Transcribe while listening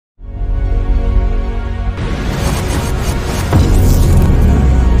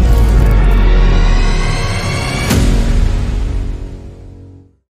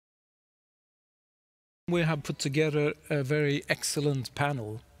We have put together a very excellent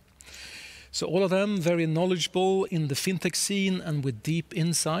panel. So all of them very knowledgeable in the fintech scene and with deep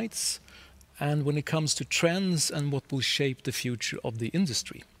insights, and when it comes to trends and what will shape the future of the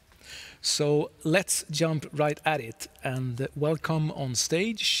industry. So let's jump right at it and welcome on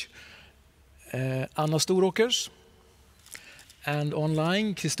stage Anna Storåkers, and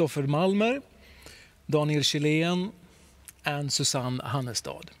online Christoffer Malmer, Daniel Kjellén, and Susanne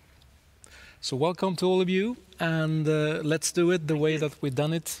Hannestad. So welcome to all of you, and let's do it the way that we've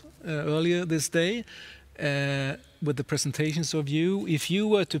done it earlier this day, with the presentations of you. If you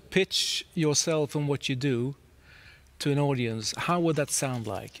were to pitch yourself and what you do to an audience, how would that sound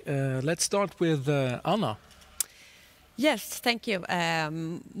like? Let's start with Anna. Yes, thank you.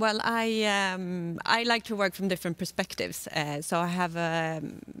 Well, I like to work from different perspectives. So I have a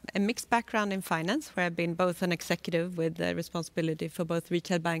mixed background in finance, where I've been both an executive with responsibility for both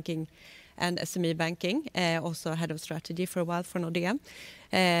retail banking and SME banking, also head of strategy for a while for Nordea.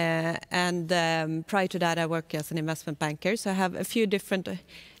 And prior to that, I worked as an investment banker. So I have a few different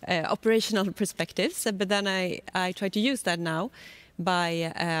operational perspectives, but then I try to use that now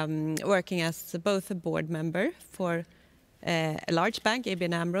by working as both a board member for a large bank,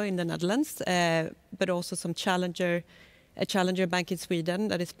 ABN Amro in the Netherlands, but also a challenger bank in Sweden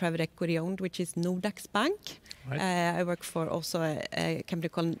that is private equity owned, which is Nordax Bank. Right. I work for also a company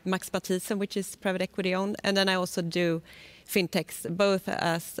called Max Mathisen, which is private equity owned. And then I also do fintechs, both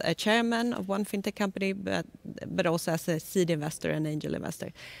as a chairman of one fintech company, but also as a seed investor and angel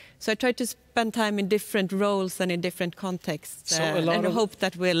investor. So I try to spend time in different roles and in different contexts, so and I hope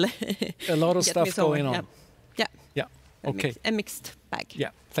that will a lot of stuff going on. Yeah. Okay. A mixed bag.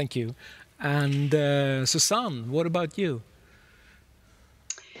 Yeah, thank you. And Susanne, what about you?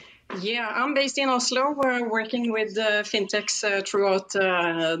 Yeah, I'm based in Oslo. We're working with fintechs throughout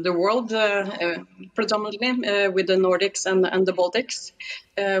the world, predominantly with the Nordics and the Baltics,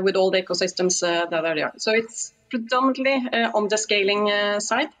 with all the ecosystems that are there. So it's predominantly on the scaling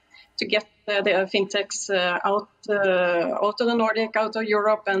side to get the fintechs out of the Nordic, out of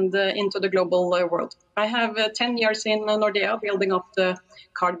Europe, and into the global world. I have 10 years in Nordea building up the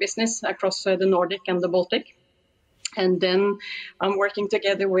card business across the Nordic and the Baltic. And then I'm working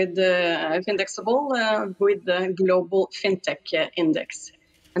together with Findexable with the Global Fintech Index.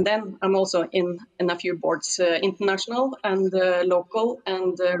 And then I'm also in a few boards, international and local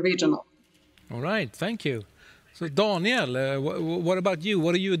and regional. All right, thank you. So Daniel, what about you?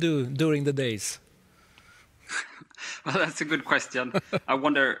 What do you do during the days? Well, that's a good question. I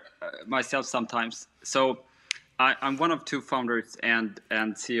wonder myself sometimes. So I'm one of two founders and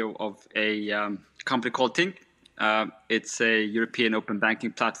CEO of a company called Tink. It's a European open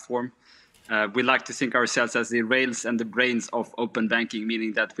banking platform. We like to think ourselves as the rails and the brains of open banking,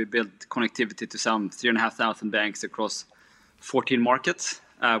 meaning that we build connectivity to some 3,500 banks across 14 markets,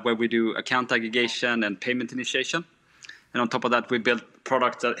 where we do account aggregation and payment initiation. And on top of that, we build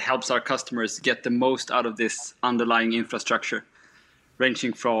products that helps our customers get the most out of this underlying infrastructure,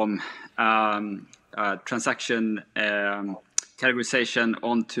 ranging from transaction categorization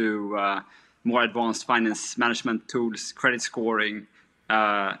onto more advanced finance management tools, credit scoring,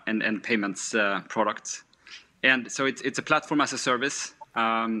 and payments products. And so it's a platform as a service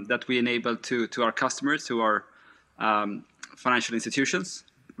that we enable to our customers who are financial institutions,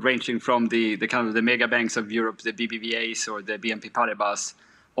 ranging from the kind of the mega banks of Europe, the BBVAs or the BNP Paribas,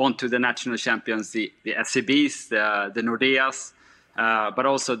 onto the national champions, the SEBs, the Nordeas, but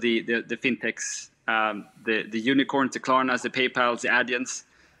also the fintechs, the unicorns, the Klarnas, the PayPals, the Adyen's,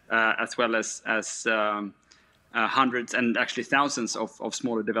 as well as hundreds and actually thousands of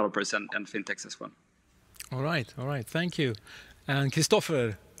smaller developers and fintechs as well. All right, thank you. And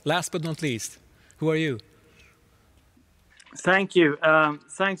Christoffer, last but not least, who are you? Thank you.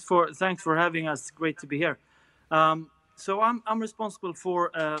 Thanks for having us. Great to be here. So I'm responsible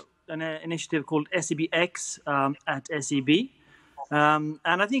for an initiative called SEBx at SEB, and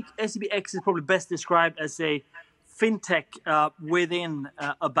I think SEBx is probably best described as a fintech within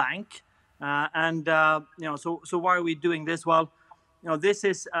a bank. So why are we doing this? Well, this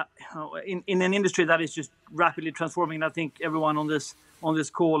is in an industry that is just rapidly transforming. And I think everyone on this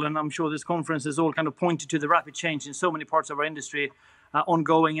call, and I'm sure this conference is all kind of pointed to the rapid change in so many parts of our industry,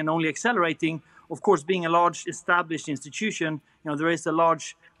 ongoing and only accelerating. Of course, being a large established institution, there is a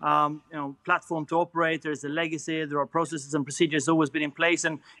large platform to operate. There is a legacy. There are processes and procedures always been in place,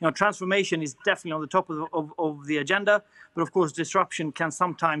 and transformation is definitely on the top of the agenda. But of course, disruption can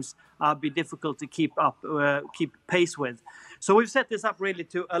sometimes be difficult to keep pace with. So we've set this up really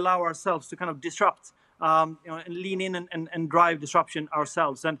to allow ourselves to kind of disrupt, and lean in and drive disruption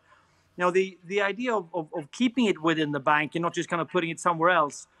ourselves. And the idea of keeping it within the bank and not just kind of putting it somewhere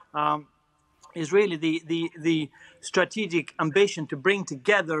else is really the strategic ambition to bring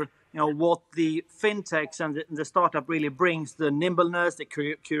together what the fintechs and the startup really brings: the nimbleness, the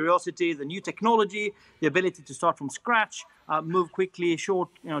curiosity, the new technology, the ability to start from scratch, move quickly, short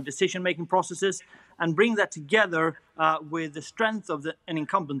decision-making processes, and bring that together with the strength of an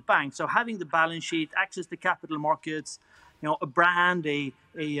incumbent bank. So having the balance sheet, access to capital markets, a brand, a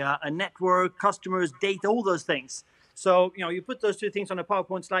network, customers, data, all those things. So, you put those two things on a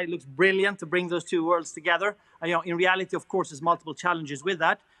PowerPoint slide, it looks brilliant to bring those two worlds together. In reality, of course, there's multiple challenges with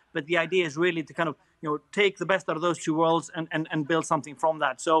that. But the idea is really to kind of, take the best out of those two worlds and build something from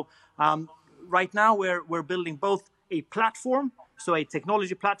that. So right now we're building both a platform, so a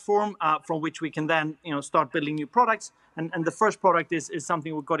technology platform from which we can then, start building new products. And the first product is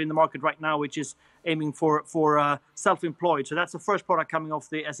something we've got in the market right now, which is aiming for self-employed. So that's the first product coming off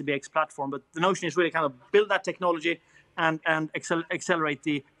the SEBx platform. But the notion is really kind of build that technology and accelerate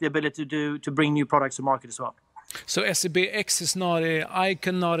the ability to bring new products to market as well. So SEBx is not I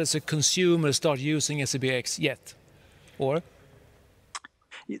cannot as a consumer start using SEBx yet, or?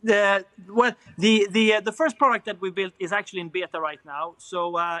 The first product that we built is actually in beta right now.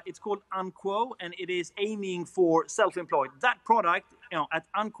 So it's called Unquo, and it is aiming for self-employed. That product, at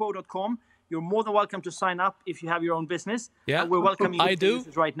unquo.com, you're more than welcome to sign up if you have your own business. Yeah, we're welcoming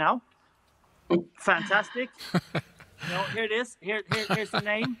users right now. Fantastic. Here it is. Here's the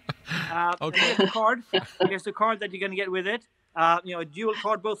name. Okay. Here's the card. Here's the card that you're going to get with it. A dual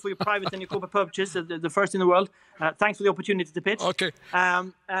card both for your private and your corporate purposes, the first in the world. Thanks for the opportunity to pitch. Okay.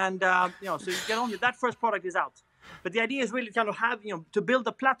 So you get on with that. First product is out. But the idea is really kind of have, to build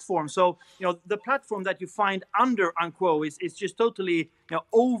a platform. So, the platform that you find under Unquo is just totally,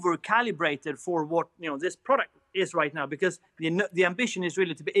 over-calibrated for what, this product is right now, because the ambition is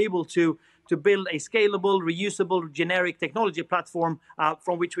really to be able to build a scalable, reusable, generic technology platform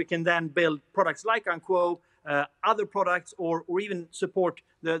from which we can then build products like Unquo, other products, or even support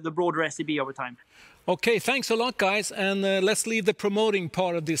the broader SEB over time. Okay, thanks a lot, guys. And let's leave the promoting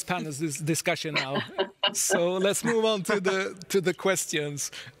part of this panel's discussion now. So let's move on to the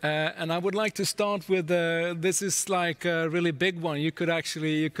questions. And I would like to start with, this is like a really big one. You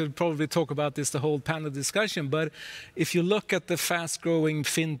could probably talk about this the whole panel discussion. But if you look at the fast-growing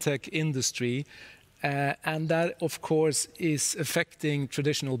fintech industry, and that, of course, is affecting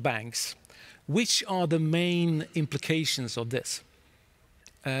traditional banks, which are the main implications of this?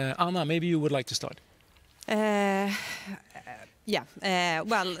 Anna, maybe you would like to start. Well,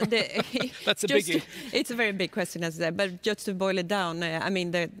 that's a biggie. It's a very big question, as I said, but just to boil it down,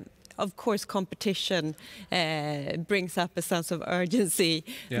 of course, competition brings up a sense of urgency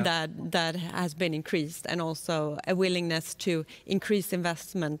that has been increased, and also a willingness to increase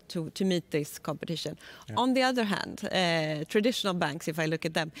investment to meet this competition. Yeah. On the other hand, traditional banks, if I look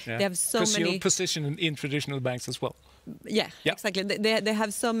at them, they have so many... your position in traditional banks as well. Yeah, exactly. They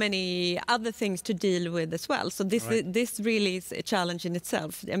have so many other things to deal with as well. So this really is a challenge in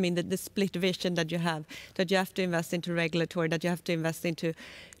itself. I mean, the split vision that you have to invest into regulatory, that you have to invest into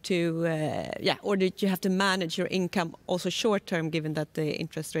or that you have to manage your income also short term, given that the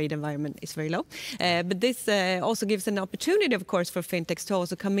interest rate environment is very low. But this also gives an opportunity, of course, for fintechs to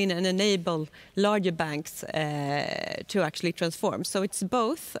also come in and enable larger banks to actually transform. So it's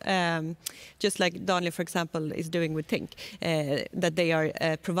both, just like Daniel, for example, is doing with Tink, that they are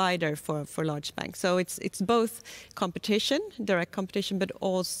a provider for large banks. So it's both competition, direct competition, but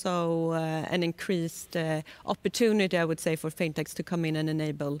also an increased opportunity, I would say, for fintechs to come in and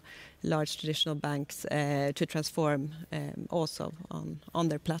enable large traditional banks to transform also on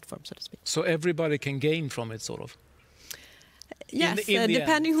their platform, so to speak. So everybody can gain from it, sort of? Yes,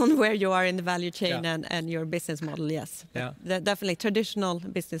 depending on where you are in the value chain and your business model, yes. Yeah. Definitely, traditional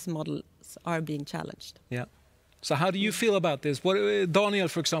business models are being challenged. Yeah. So how do you feel about this? Daniel,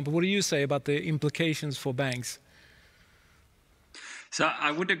 for example, what do you say about the implications for banks? So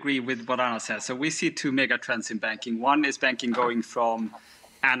I would agree with what Anna says. So we see two mega trends in banking. One is banking going from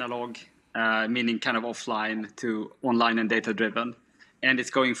analog, meaning kind of offline, to online and data-driven. And it's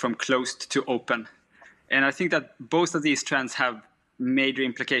going from closed to open. And I think that both of these trends have major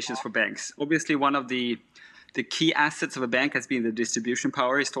implications for banks. Obviously, one of the key assets of a bank has been the distribution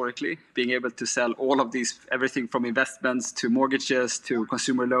power historically, being able to sell all of these, everything from investments to mortgages to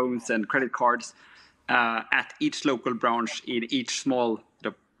consumer loans and credit cards at each local branch in each small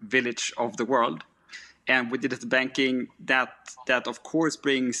village of the world. And with digital banking, that of course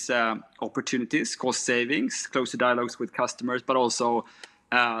brings opportunities, cost savings, closer dialogues with customers, but also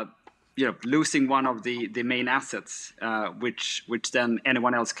losing one of the main assets, which then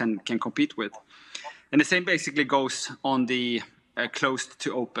anyone else can compete with. And the same basically goes on the closed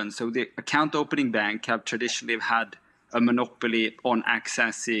to open. So the account opening bank have traditionally had a monopoly on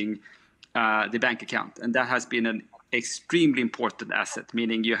accessing the bank account. And that has been an extremely important asset,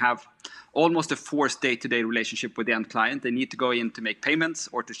 meaning you have almost a forced day-to-day relationship with the end client. They need to go in to make payments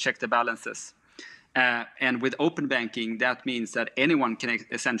or to check the balances. And with open banking, that means that anyone can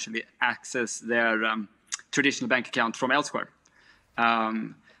essentially access their traditional bank account from elsewhere.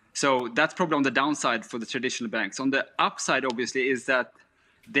 So that's probably on the downside for the traditional banks. On the upside, obviously, is that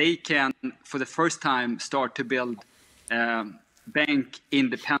they can, for the first time, start to build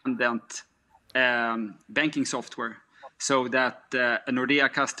bank-independent banking software, so that a Nordea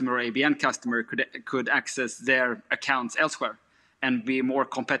customer or ABN customer could access their accounts elsewhere and be more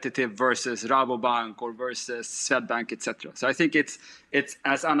competitive versus Rabobank or versus Swedbank, etc. So I think it's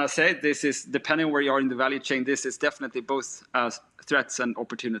as Anna said, this is, depending on where you are in the value chain, this is definitely both threats and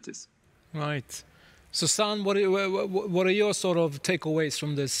opportunities. Right. Susanne, what are your sort of takeaways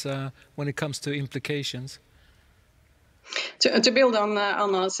from this when it comes to implications? To build on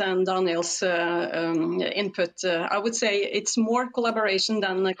Anna's and Daniel's input, I would say it's more collaboration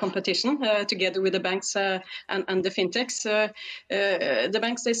than competition together with the banks and the fintechs. The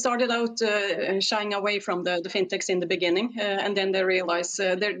banks, they started out shying away from the fintechs in the beginning, and then they realized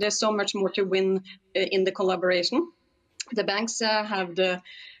there's so much more to win in the collaboration. The banks have the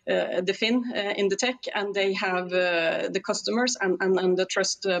fin in the tech, and they have the customers and the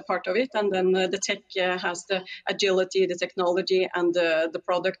trust part of it, and then the tech has the agility, the technology, and the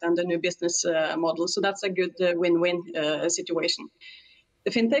product and the new business model. So that's a good win-win situation. The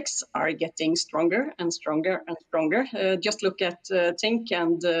fintechs are getting stronger and stronger and stronger. Just look at Tink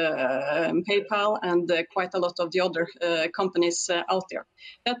and PayPal and quite a lot of the other companies out there.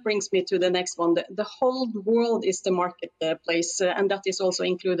 That brings me to the next one. The whole world is the marketplace, and that is also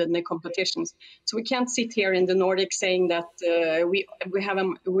included in the competitions. So we can't sit here in the Nordics saying that we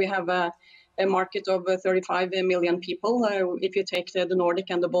have a market of 35 million people, if you take the Nordic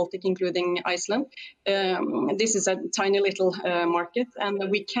and the Baltic, including Iceland. This is a tiny little market,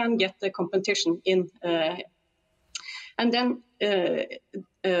 and we can get the competition in. And then the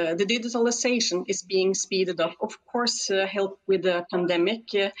digitalization is being speeded up. Of course, help with the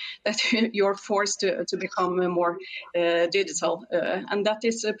pandemic, that you're forced to become more digital. And that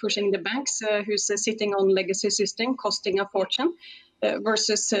is pushing the banks, who's sitting on legacy system, costing a fortune,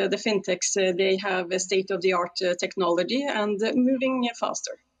 versus the fintechs. They have a state-of-the-art technology and moving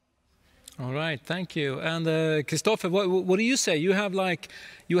faster. All right, thank you. And Christoffer, what do you say? You have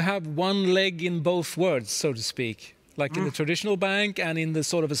one leg in both worlds, so to speak, like in the traditional bank and in the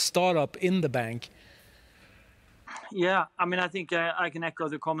sort of a startup in the bank. Yeah, I mean, I think I can echo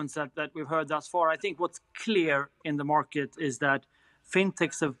the comments that we've heard thus far. I think what's clear in the market is that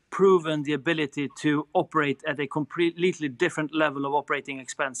fintechs have proven the ability to operate at a completely different level of operating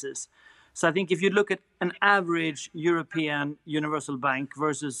expenses. So I think if you look at an average European universal bank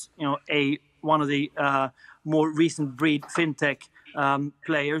versus one of the more recent breed fintech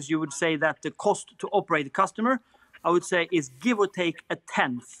players, you would say that the cost to operate a customer, I would say, is give or take a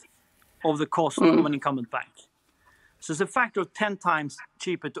tenth of the cost of an incumbent bank. So it's a factor of 10 times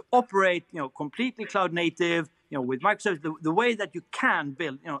cheaper to operate, completely cloud native, with microservices, the way that you can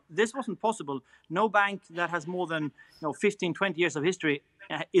build. This wasn't possible. No bank that has more than 15, 20 years of history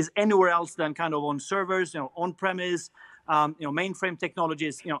is anywhere else than kind of on servers, on-premise, mainframe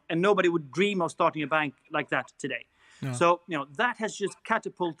technologies, and nobody would dream of starting a bank like that today. No. So, that has just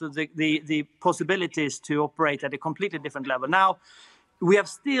catapulted the possibilities to operate at a completely different level. Now, we have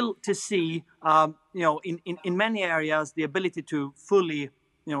still to see, in many areas, the ability to fully,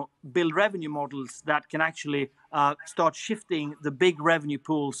 build revenue models that can actually start shifting the big revenue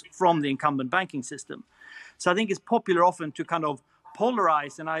pools from the incumbent banking system. So I think it's popular often to kind of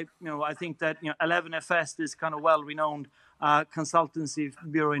polarize, and I think that 11FS, this kind of well-renowned consultancy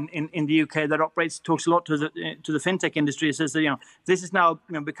bureau in the UK that talks a lot to the fintech industry, says that this is now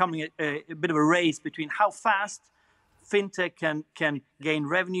becoming a bit of a race between how fast fintech can gain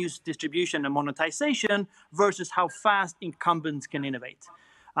revenues, distribution, and monetization versus how fast incumbents can innovate.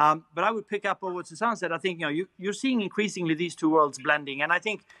 But I would pick up on what Susanne said. I think you're seeing increasingly these two worlds blending, and I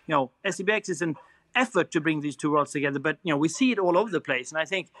think SEBx is an effort to bring these two worlds together. But we see it all over the place, and I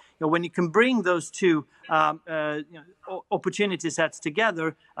think when you can bring those two opportunity sets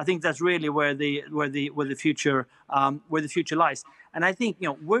together, I think that's really where the future lies. And I think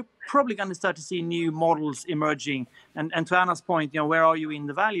we're probably going to start to see new models emerging. And to Anna's point, where are you in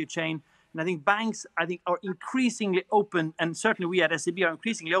the value chain? And I think banks, are increasingly open, and certainly we at SEB are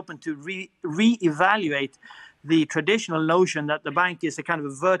increasingly open to re-evaluate the traditional notion that the bank is a kind of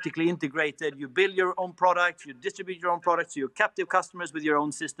a vertically integrated, you build your own product, you distribute your own products to your captive customers with your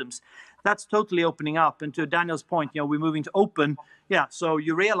own systems. That's totally opening up. And to Daniel's point, we're moving to open. Yeah, so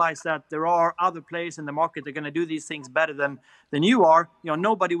you realize that there are other players in the market that are going to do these things better than you are.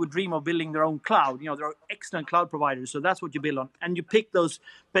 Nobody would dream of building their own cloud. There are excellent cloud providers, so that's what you build on. And you pick those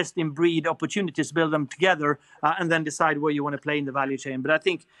best-in-breed opportunities, build them together, and then decide where you want to play in the value chain. But I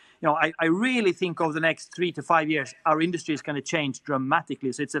think, I really think over the next 3 to 5 years, our industry is going to change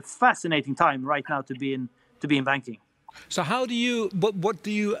dramatically. So it's a fascinating time right now to be in banking. So how do you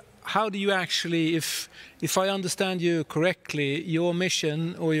actually, if I understand you correctly, your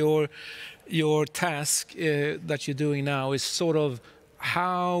mission or your task that you're doing now is sort of,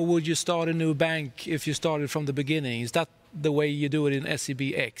 how would you start a new bank if you started from the beginning? Is that the way you do it in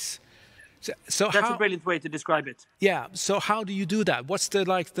SEBx? So that's a brilliant way to describe it. Yeah. So how do you do that? What's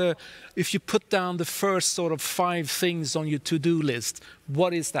if you put down the first sort of 5 things on your to-do list,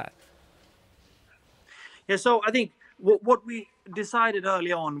 what is that? Yeah. So I think what we decided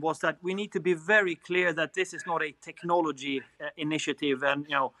early on was that we need to be very clear that this is not a technology initiative, and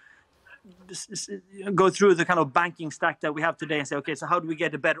go through the kind of banking stack that we have today and say, okay, so how do we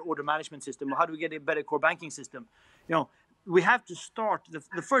get a better order management system, or how do we get a better core banking system? We have to start,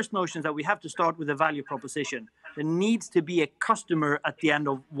 the first notion is that we have to start with a value proposition. There needs to be a customer at the end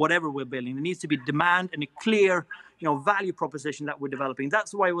of whatever we're building. There needs to be demand and a clear, value proposition that we're developing.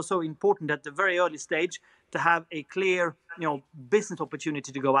 That's why it was so important at the very early stage to have a clear, business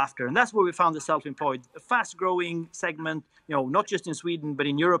opportunity to go after. And that's where we found the self-employed, a fast-growing segment, not just in Sweden, but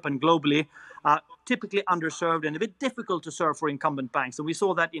in Europe and globally, typically underserved and a bit difficult to serve for incumbent banks. And we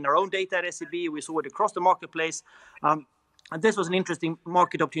saw that in our own data at SEB. We saw it across the marketplace. And this was an interesting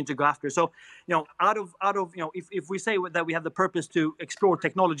market opportunity to go after. So, if we say that we have the purpose to explore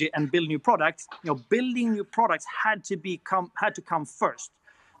technology and build new products, building new products had to come first.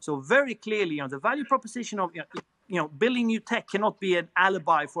 So very clearly, the value proposition of building new tech cannot be an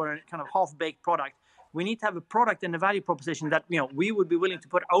alibi for a kind of half-baked product. We need to have a product and a value proposition that we would be willing to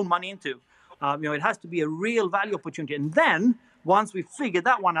put our own money into. It has to be a real value opportunity. And then once we figure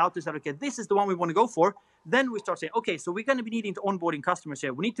that one out, we say, okay, this is the one we want to go for. Then we start saying, okay, so we're going to be needing to onboarding customers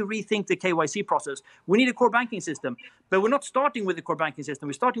here. We need to rethink the KYC process. We need a core banking system. But we're not starting with the core banking system.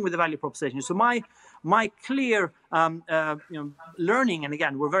 We're starting with the value proposition. So my clear learning, and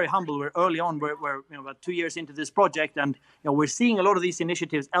again, we're very humble. We're early on. We're about 2 years into this project, and we're seeing a lot of these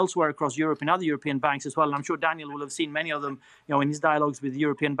initiatives elsewhere across Europe and other European banks as well. And I'm sure Daniel will have seen many of them, in his dialogues with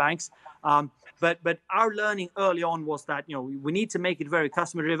European banks. But our learning early on was that we need to make it very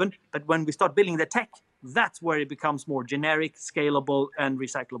customer driven. But when we start building the tech, that's where it becomes more generic, scalable, and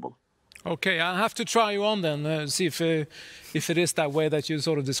recyclable. Okay, I'll have to try you on then, see if it is that way that you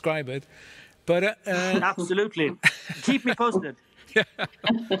sort of describe it. But absolutely, keep me posted. Yeah,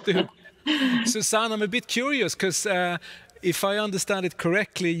 Susanne, I'm a bit curious because if I understand it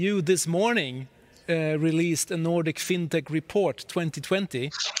correctly, you this morning released a Nordic Fintech report 2020.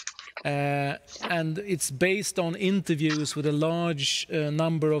 And it's based on interviews with a large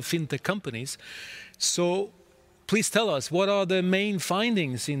number of fintech companies. So please tell us, what are the main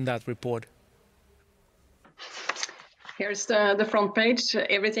findings in that report? Here's the front page.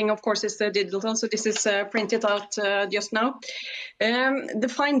 Everything, of course, is digital, so this is printed out just now. The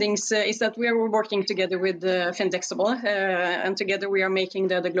findings is that we are working together with Fintechstable, and together we are making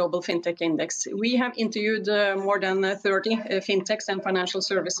the Global Fintech Index. We have interviewed more than 30 fintechs and financial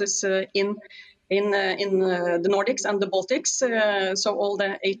services in the Nordics and the Baltics, so all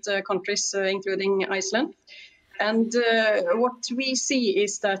the 8 countries, including Iceland. And what we see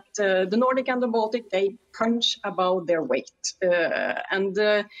is that the Nordic and the Baltic, they punch above their weight. And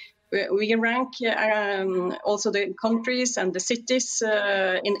we rank also the countries and the cities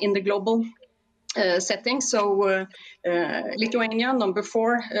in the global setting. So Lithuania, number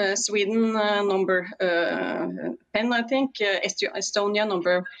 4, Sweden, number 10, I think, Estonia,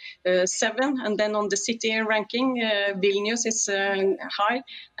 number 7. And then on the city ranking, Vilnius is high,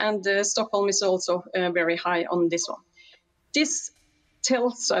 and Stockholm is also very high on this one. This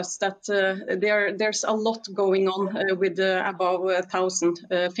tells us that there's a lot going on with above 1,000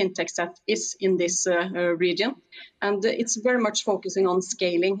 fintechs that is in this region. And it's very much focusing on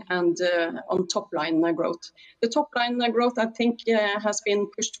scaling and on top-line growth. The top-line growth, I think, has been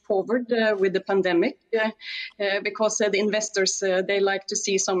pushed forward with the pandemic because the investors, they like to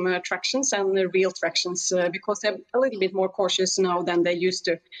see some tractions and real tractions because they're a little bit more cautious now than they used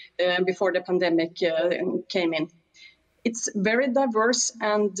to before the pandemic came in. It's very diverse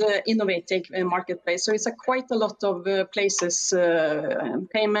and innovative marketplace. So it's quite a lot of places,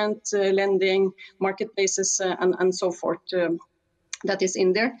 payment, lending, marketplaces, and so forth that is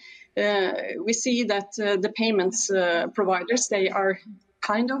in there. We see that the payments providers, they are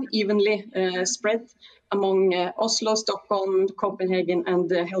kind of evenly spread among Oslo, Stockholm, Copenhagen, and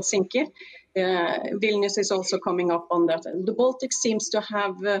Helsinki. Vilnius is also coming up on that. The Baltics seems to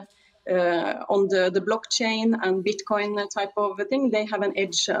have on the blockchain and Bitcoin type of thing, they have an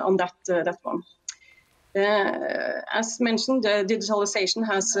edge on that one. As mentioned, digitalization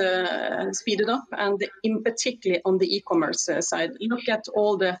has speeded up, and in particular on the e-commerce side. Look at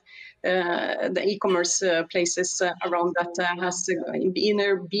all the e-commerce places around that has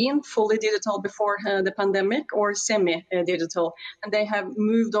either been fully digital before the pandemic or semi-digital, and they have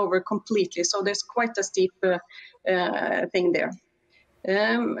moved over completely. So there's quite a steep thing there.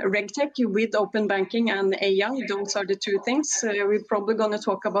 RegTech with open banking and AI, those are the two things. We're probably going to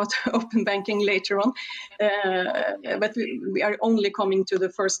talk about open banking later on, but we are only coming to the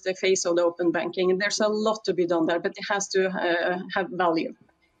first phase of the open banking. And there's a lot to be done there, but it has to have value.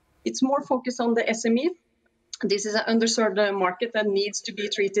 It's more focused on the SME. This is an underserved market that needs to be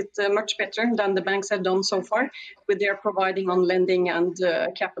treated much better than the banks have done so far with their providing on lending and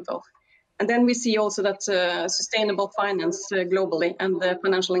capital. And then we see also that sustainable finance globally and the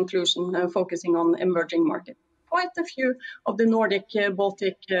financial inclusion focusing on emerging markets. Quite a few of the Nordic,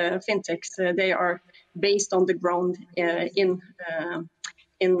 Baltic fintechs, they are based on the ground in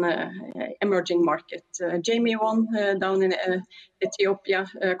emerging markets. Jamie one down in Ethiopia,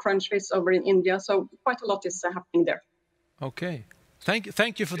 Crunchfish over in India. So quite a lot is happening there. Okay,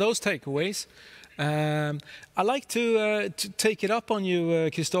 thank you for those takeaways. I'd like to take it up on you,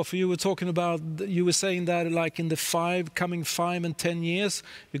 Christoffer. You were talking about, you were saying that like in the coming 5 and 10 years,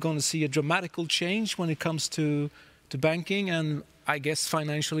 you're going to see a dramatical change when it comes to banking and I guess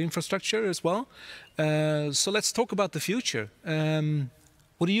financial infrastructure as well. So let's talk about the future.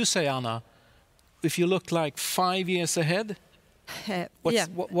 What do you say, Anna? If you look like 5 years ahead,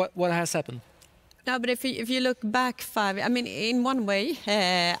 what has happened? No, but if you look back 5, I mean, in one way,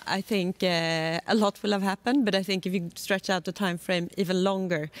 I think a lot will have happened. But I think if you stretch out the time frame even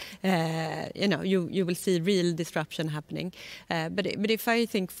longer, you will see real disruption happening. But if I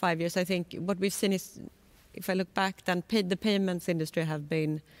think 5 years, I think what we've seen is, if I look back, then the payments industry have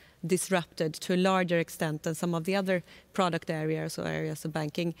been disrupted to a larger extent than some of the other product areas or areas of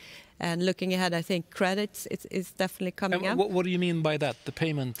banking. And looking ahead, I think credits is definitely coming up. What do you mean by that, the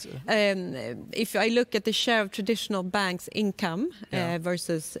payment? If I look at the share of traditional banks' income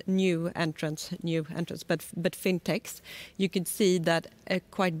versus new entrants, but fintechs, you could see that a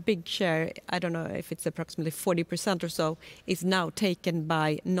quite big share, I don't know if it's approximately 40% or so, is now taken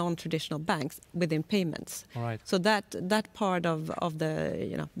by non-traditional banks within payments. All right. So that part of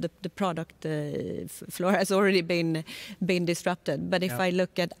the product floor has already been disrupted. But if I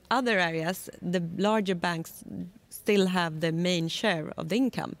look at other areas, the larger banks still have the main share of the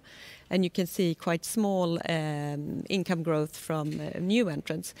income. And you can see quite small income growth from new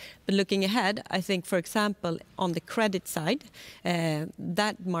entrants. But looking ahead, I think, for example, on the credit side,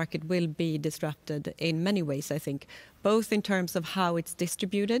 that market will be disrupted in many ways, I think, both in terms of how it's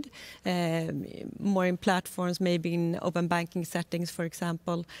distributed, more in platforms, maybe in open banking settings, for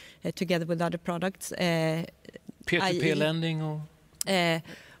example, together with other products. Peer-to-peer lending or?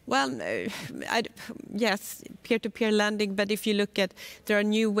 Yes, peer-to-peer lending. But if you look at, there are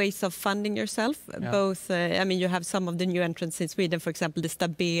new ways of funding yourself. Both, you have some of the new entrants in Sweden, for example, the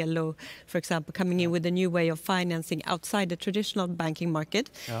Stabelo, for example, coming in with a new way of financing outside the traditional banking market.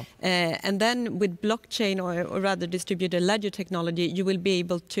 And then with blockchain or rather distributed ledger technology, you will be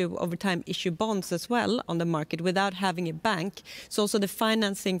able to, over time, issue bonds as well on the market without having a bank. So also the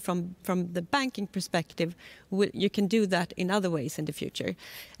financing from the banking perspective, you can do that in other ways in the future.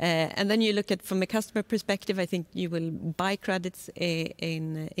 And then you look at, from a customer perspective, I think you will buy credits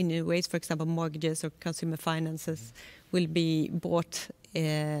in new ways. For example, mortgages or consumer finances will be bought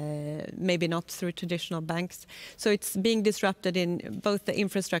maybe not through traditional banks. So it's being disrupted in both the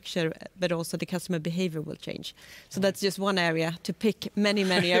infrastructure, but also the customer behavior will change. So that's just one area to pick many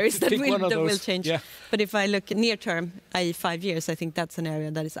areas that will change. Yeah. But if I look near term, i.e. 5 years, I think that's an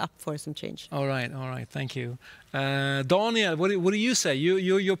area that is up for some change. All right. Thank you. Daniel, what do you say?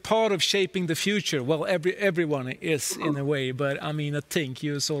 You're part of shaping the future. Well, everyone is in a way, but I mean, I think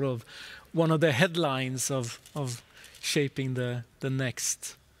you're sort of one of the headlines of shaping the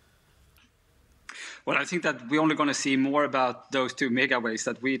next. Well, I think that we're only going to see more about those two mega ways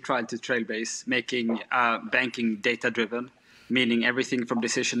that we tried to trailblaze, making banking data-driven, meaning everything from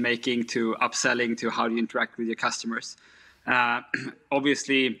decision making to upselling to how you interact with your customers.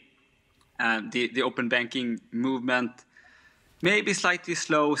 Obviously, the open banking movement maybe slightly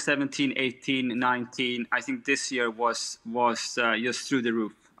slow, 17, 18, 19. I think this year was just through the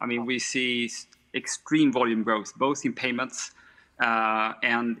roof. I mean, we see extreme volume growth, both in payments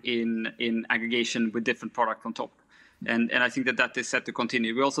and in aggregation with different products on top. And I think that is set to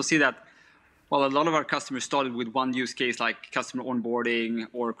continue. We also see that, well, a lot of our customers started with one use case like customer onboarding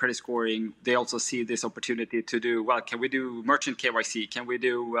or credit scoring. They also see this opportunity to do, well, can we do merchant KYC? Can we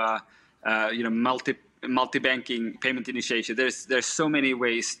do multi-banking payment initiation? There's so many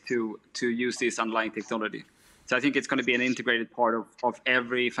ways to use this underlying technology. So I think it's going to be an integrated part of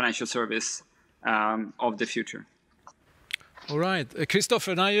every financial service of the future. All right,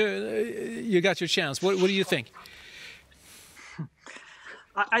 Christoffer, now you got your chance. What do you think?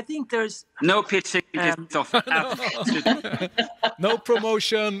 I think there's no pitching, Christoffer. No. No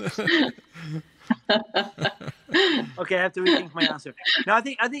promotion. Okay, I have to rethink my answer. No, I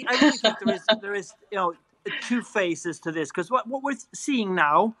really think there is two phases to this, because what we're seeing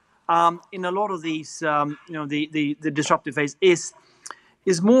now in a lot of these the disruptive phase is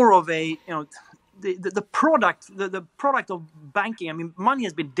more of a the product of banking. I mean, money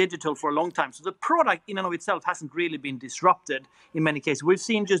has been digital for a long time, so the product in and of itself hasn't really been disrupted in many cases. We've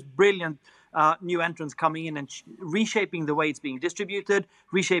seen just brilliant new entrants coming in and reshaping the way it's being distributed,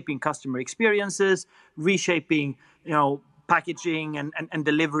 reshaping customer experiences, reshaping packaging and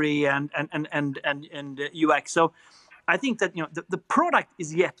delivery and UX. So I think that the product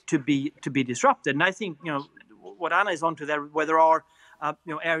is yet to be disrupted, and I think what Anna is onto there, where there are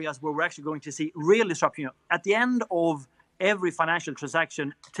areas where we're actually going to see real disruption. At the end of every financial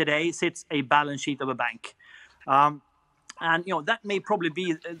transaction today sits a balance sheet of a bank. And that may probably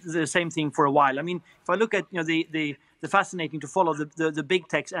be the same thing for a while. I mean, if I look at the fascinating to follow the big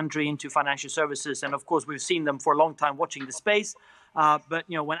tech's entry into financial services, and of course we've seen them for a long time watching the space. But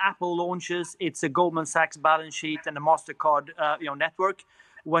when Apple launches, it's a Goldman Sachs balance sheet and a MasterCard network.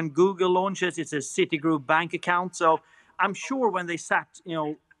 When Google launches, it's a Citigroup bank account. So I'm sure when they sat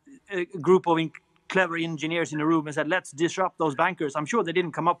a group of clever engineers in a room and said, let's disrupt those bankers, I'm sure they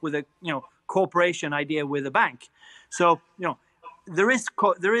didn't come up with a cooperation idea with a bank. So there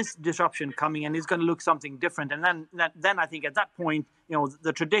is disruption coming, and it's going to look something different. And then I think at that point,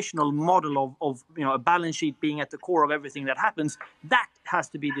 the traditional model of a balance sheet being at the core of everything that happens, that has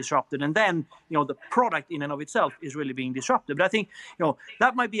to be disrupted. And then the product in and of itself is really being disrupted. But I think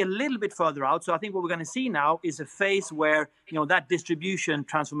that might be a little bit further out. So I think what we're going to see now is a phase where that distribution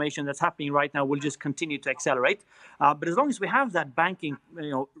transformation that's happening right now will just continue to accelerate. But as long as we have that banking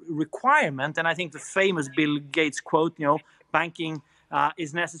requirement, and I think the famous Bill Gates quote, banking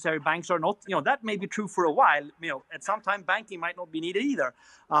is necessary, banks are not. That may be true for a while. At some time, banking might not be needed either.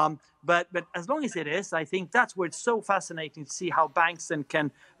 But as long as it is, I think that's where it's so fascinating to see how banks then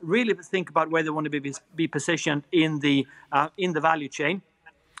can really think about where they want to be positioned in the value chain,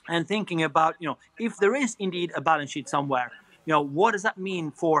 and thinking about if there is indeed a balance sheet somewhere. What does that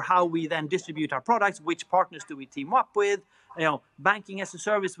mean for how we then distribute our products? Which partners do we team up with? Banking as a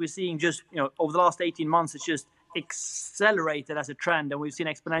service, we're seeing just over the last 18 months, it's just accelerated as a trend, and we've seen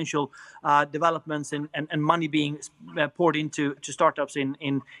exponential developments and money being poured into startups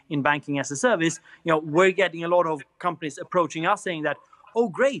in banking as a service. We're getting a lot of companies approaching us saying that, oh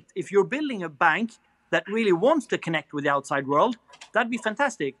great, if you're building a bank that really wants to connect with the outside world, that'd be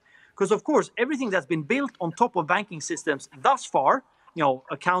fantastic. Because of course everything that's been built on top of banking systems thus far,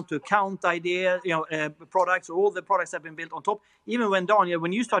 account to account idea, products, or all the products that have been built on top, even when Daniel,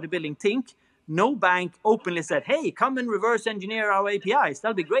 when you started building Tink, no bank openly said, hey, come and reverse engineer our APIs.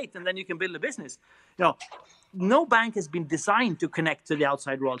 That'll be great. And then you can build a business. No bank has been designed to connect to the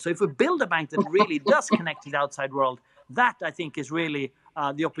outside world. So if we build a bank that really does connect to the outside world, that I think is really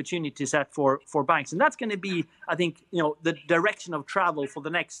the opportunity set for banks. And that's going to be, I think, the direction of travel for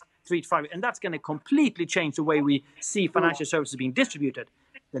the next 3 to 5 years. And that's going to completely change the way we see financial services being distributed.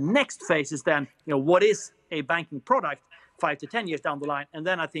 The next phase is then, what is a banking product 5 to 10 years down the line, and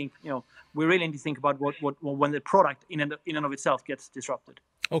then I think we really need to think about what when the product in and of itself gets disrupted.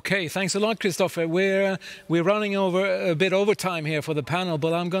 Okay, thanks a lot, Christoffer. We're running a bit over time here for the panel,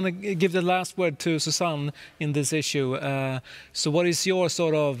 but I'm going to give the last word to Susanne in this issue. So, what is your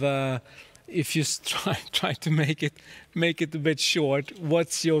sort of, if you try to make it a bit short,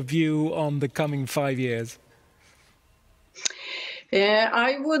 what's your view on the coming 5 years?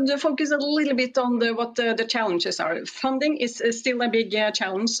 I would focus a little bit on what the challenges are. Funding is still a big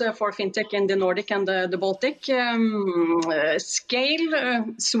challenge for fintech in the Nordic and the Baltic. Scale,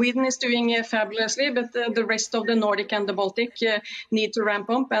 Sweden is doing fabulously, but the rest of the Nordic and the Baltic need to ramp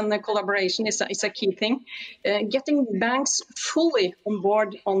up, and the collaboration is a key thing. Getting banks fully on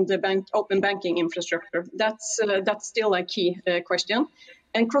board on the open banking infrastructure, that's still a key question.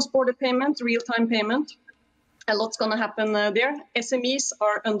 And cross-border payment, real-time payment, a lot's going to happen there. SMEs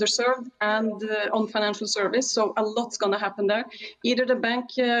are underserved and on financial service, so a lot's going to happen there. Either the bank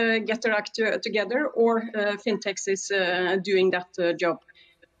get their act together, or fintechs is doing that job.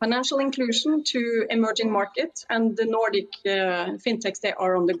 Financial inclusion to emerging markets, and the Nordic fintechs, they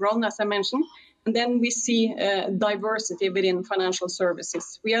are on the ground, as I mentioned. And then we see diversity within financial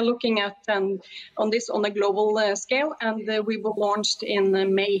services. We are looking at on this on a global scale, and we will launch in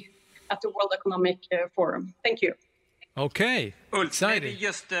May at the World Economic Forum. Thank you. Okay, exciting. Maybe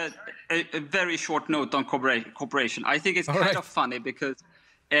just a very short note on cooperation. I think it's kind of funny because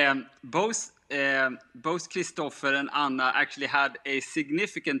both Christoffer and Anna actually had a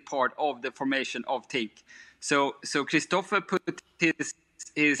significant part of the formation of Tink. So Christoffer put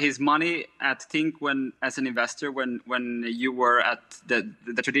his money at Tink as an investor when you were at the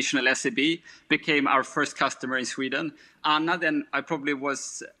traditional SEB, became our first customer in Sweden. Anna, then I probably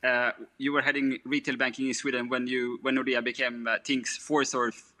was you were heading retail banking in Sweden when Nordea became Tink's fourth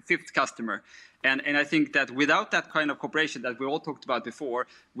or fifth customer. And I think that without that kind of cooperation that we all talked about before,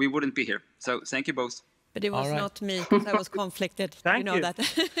 we wouldn't be here. So thank you both. But it was not me, because I was conflicted. Thank you. That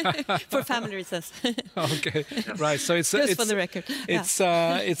for family reasons. Okay, right. So it's for the record.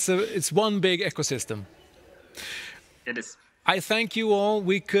 It's one big ecosystem. It is. I thank you all.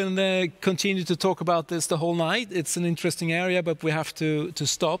 We can continue to talk about this the whole night. It's an interesting area, but we have to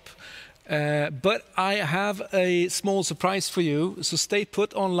stop. But I have a small surprise for you. So stay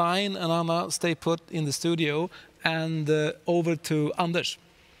put online, and Anna, stay put in the studio, and over to Anders.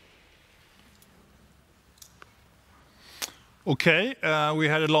 Okay, we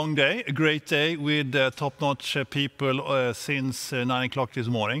had a long day, a great day with top-notch people since 9 o'clock this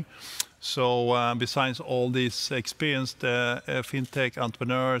morning. So besides all these experienced fintech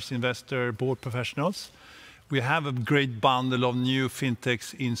entrepreneurs, investor, board professionals, we have a great bundle of new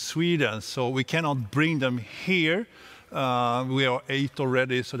fintechs in Sweden. So we cannot bring them here. We are 8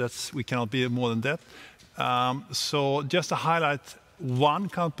 already, so we cannot be more than that. So just to highlight one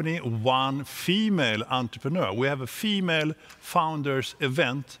company, one female entrepreneur. We have a female founders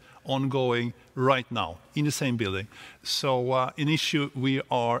event ongoing right now in the same building. So an issue we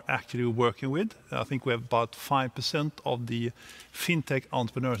are actually working with. I think we have about 5% of the fintech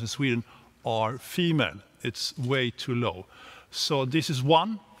entrepreneurs in Sweden are female. It's way too low. So this is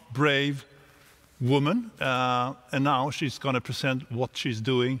one brave woman, and now she's going to present what she's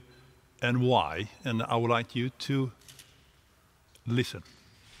doing and why. And I would like you to listen.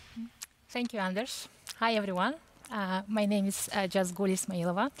 Thank you, Anders. Hi, everyone. My name is Jazgul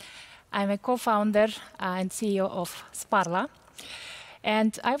Ismailova. I'm a co-founder and CEO of Sparla.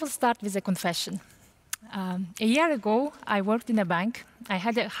 And I will start with a confession. A year ago, I worked in a bank. I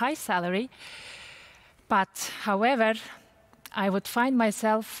had a high salary. But, however, I would find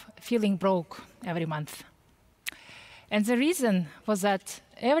myself feeling broke every month. And the reason was that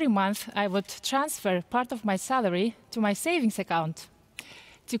every month I would transfer part of my salary to my savings account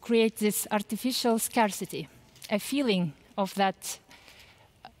to create this artificial scarcity, a feeling of that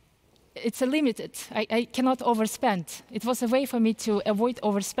it's limited. I cannot overspend. It was a way for me to avoid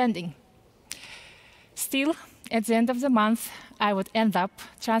overspending. Still, at the end of the month, I would end up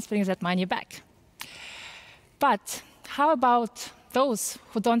transferring that money back. But how about those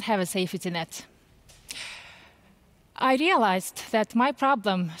who don't have a safety net? I realized that my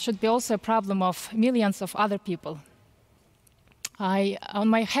problem should be also a problem of millions of other people. On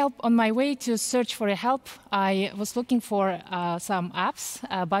my way to search for help, I was looking for some apps,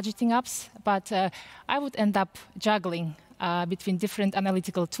 budgeting apps, but I would end up juggling between different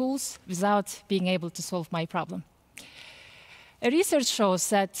analytical tools without being able to solve my problem. Research shows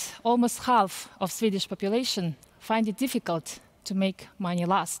that almost half of Swedish population find it difficult to make money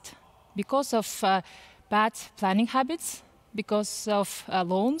last because of bad planning habits, because of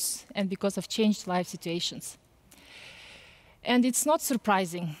loans, and because of changed life situations. And it's not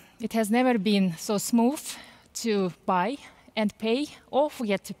surprising. It has never been so smooth to buy and pay or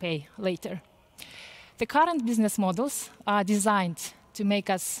forget to pay later. The current business models are designed to make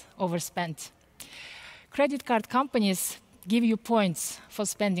us overspend. Credit card companies give you points for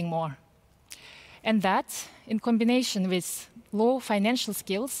spending more. And that, in combination with low financial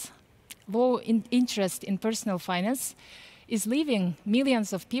skills, low interest in personal finance, is leaving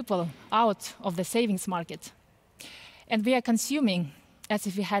millions of people out of the savings market. And we are consuming as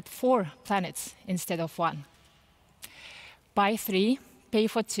if we had 4 planets instead of 1. Buy 3, pay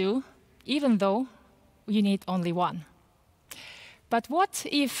for 2, even though you need only 1. But what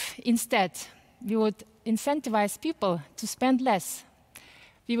if instead we would incentivize people to spend less?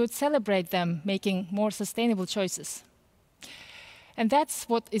 We would celebrate them making more sustainable choices. And that's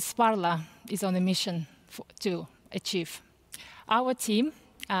what Sparla is on a mission to achieve. Our team,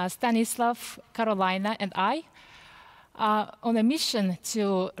 Stanislav, Carolina, and I, are on a mission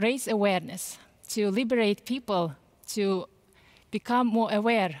to raise awareness, to liberate people, to become more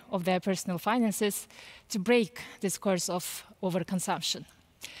aware of their personal finances, to break this curse of overconsumption.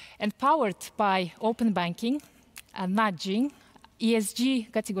 And powered by open banking, nudging,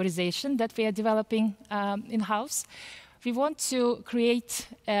 ESG categorization that we are developing in-house, we want to create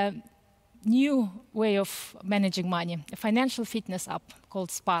a new way of managing money, a financial fitness app called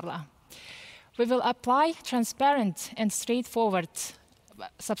Sparla. We will apply transparent and straightforward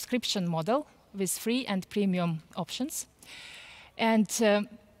subscription model with free and premium options. And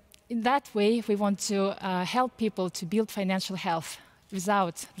in that way, we want to help people to build financial health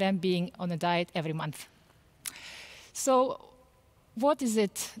without them being on a diet every month. So what is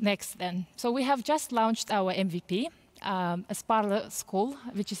it next then? So we have just launched our MVP, a Sparla School,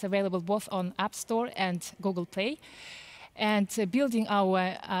 which is available both on App Store and Google Play, and building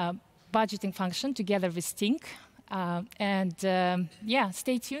our budgeting function together with Tink. Yeah,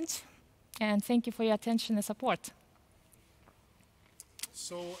 stay tuned, and thank you for your attention and support.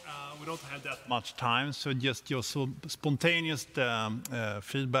 So we don't have that much time, so just your spontaneous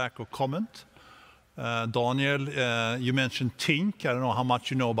feedback or comment. Daniel, you mentioned Tink. I don't know how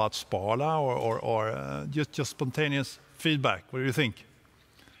much you know about Sparla, or just spontaneous feedback. What do you think?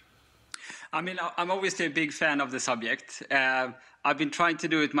 I mean, I'm obviously a big fan of the subject. I've been trying to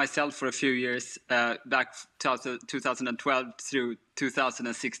do it myself for a few years, back 2012 through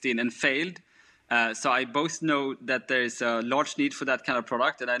 2016, and failed. So I both know that there is a large need for that kind of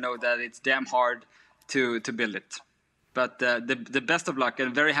product, and I know that it's damn hard to build it. But the best of luck,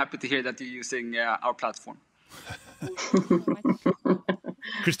 and very happy to hear that you're using our platform.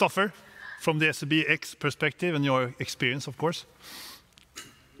 Christoffer, from the SEBx perspective and your experience, of course.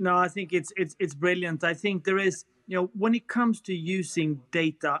 No, I think it's brilliant. I think there is, when it comes to using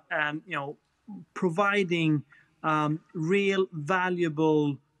data and, providing real,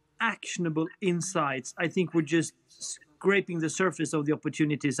 valuable, actionable insights, I think we're just scraping the surface of the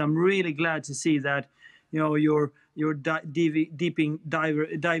opportunities. I'm really glad to see that, you're diving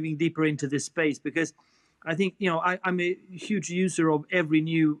deeper into this space, because I think, I'm a huge user of every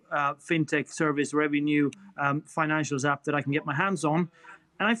new fintech service or every new financials app that I can get my hands on.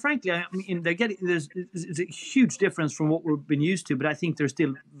 And I mean, there's a huge difference from what we've been used to, but I think there's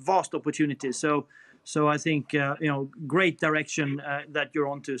still vast opportunities. So I think, great direction that you're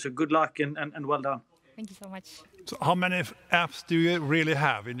onto. So good luck and well done. Thank you so much. So how many apps do you really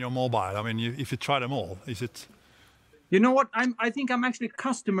have in your mobile? I mean, if you try them all, is it? You know what? I think I'm actually a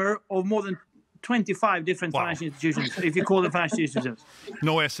customer of more than 25 different financial institutions, if you call them financial institutions.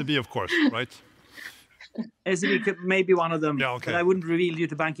 No SEB, of course, right? SEB may be one of them, yeah, okay. But I wouldn't reveal due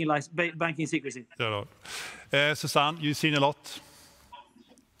to banking secrecy. No. Susanne, you've seen a lot.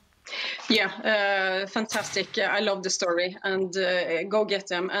 Yeah, fantastic. I love the story, and go get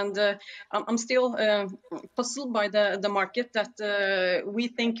them. And I'm still puzzled by the market that we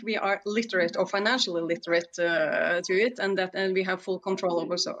think we are literate or financially literate to it, and we have full control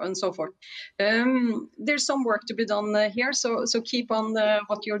over and so forth. There's some work to be done here, so keep on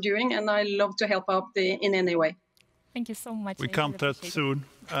what you're doing, and I love to help out in any way. Thank you so much. We come to that soon.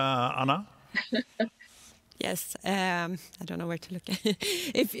 Anna? Yes, I don't know where to look. But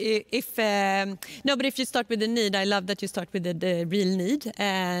if you start with the need, I love that you start with the real need.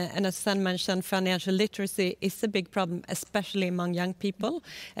 And as Susanne mentioned, financial literacy is a big problem, especially among young people.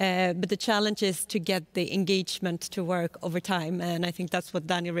 But the challenge is to get the engagement to work over time. And I think that's what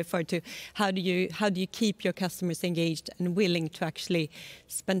Daniel referred to. How do you keep your customers engaged and willing to actually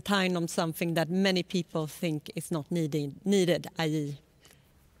spend time on something that many people think is not needed, i.e.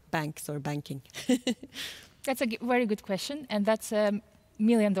 banks or banking? That's a very good question, and that's a $1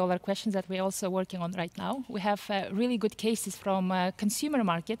 million question that we're also working on right now. We have really good cases from consumer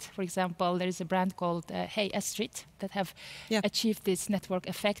market. For example, there is a brand called Hey Street that have achieved these network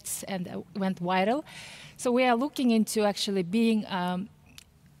effects and went viral. So we are looking into actually being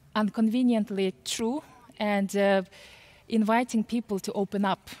inconveniently true and inviting people to open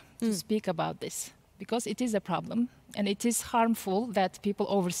up to speak about this, because it is a problem and it is harmful that people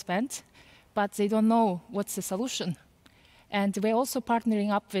overspend, but they don't know what's the solution. And we're also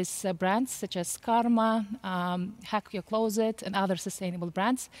partnering up with brands such as Karma, Hack Your Closet, and other sustainable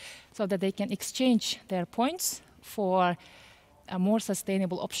brands, so that they can exchange their points for more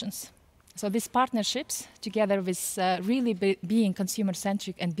sustainable options. So these partnerships, together with really being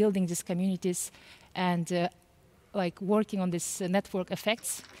consumer-centric and building these communities and like working on these network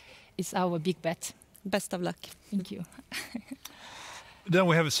effects, is our big bet. Best of luck. Thank you. Then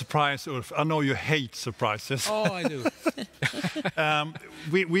we have a surprise, Ulf. I know you hate surprises. Oh, I do.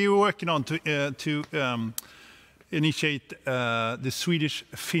 We were working on to initiate the Swedish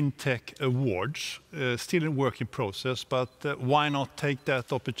Fintech Awards. Still in work in process, but why not take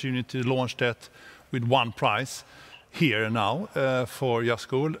that opportunity to launch that with one prize here and now for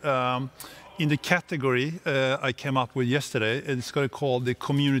Jaskol. In the category I came up with yesterday, it's going to call the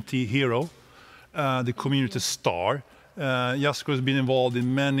Community Hero, the Community Star. Jaskol has been involved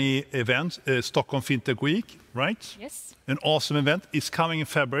in many events. Stockholm Fintech Week, right? Yes. An awesome event. It's coming in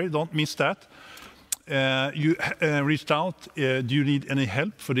February. Don't miss that. You reached out. Do you need any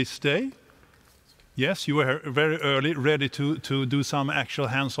help for this day? Yes, you were very early, ready to do some actual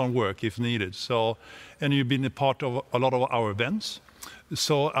hands-on work if needed. So, and you've been a part of a lot of our events.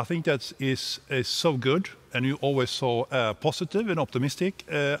 So I think that is so good, and you're always so positive and optimistic.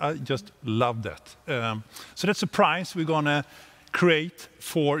 I just love that. So that's a prize we're gonna create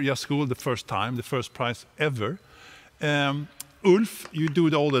for Jaskol the first time, the first prize ever. Ulf, you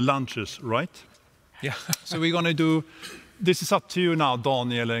do all the lunches, right? Yeah. So we're gonna do. This is up to you now,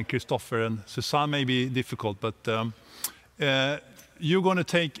 Daniel and Christoffer and Susanne. May be difficult, but you're gonna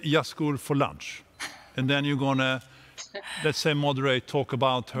take Jaskol for lunch, and then you're gonna, let's say, moderate, talk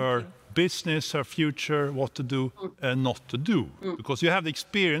about her business, her future, what to do and not to do. Because you have the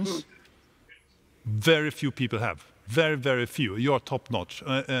experience very few people have. Very, very few. You're top notch.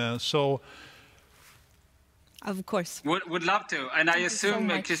 Of course. Would love to. And I assume,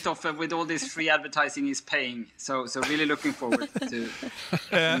 Christoffer, with all this free advertising is paying. So really looking forward to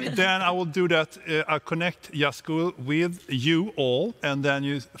then I will do that. I'll connect Jaskol with you all, and then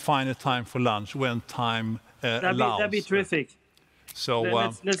you find a time for lunch when time allows. That'd be terrific. So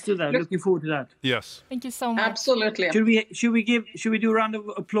let's do that. Looking forward to that. Yes. Thank you so much. Absolutely. Should we do a round of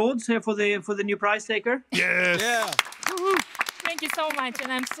applause here for the new prize taker? Yes. Yeah. Thank you so much,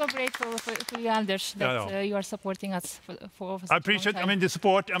 and I'm so grateful for you, Anders, that you are supporting us for I appreciate. I mean, the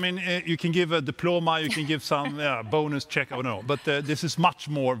support. I mean, you can give a diploma, you can give some bonus check. I don't know, but this is much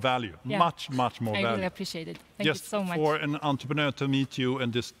more value. Yeah. Much more value. I really appreciate it. Thank you so much. Just for an entrepreneur to meet you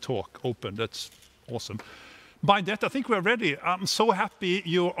and just talk open. That's awesome. By that, I think we're ready. I'm so happy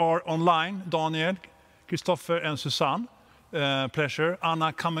you are online, Daniel, Christoffer, and Susanne. Pleasure.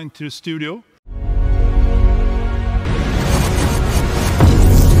 Anna coming to the studio.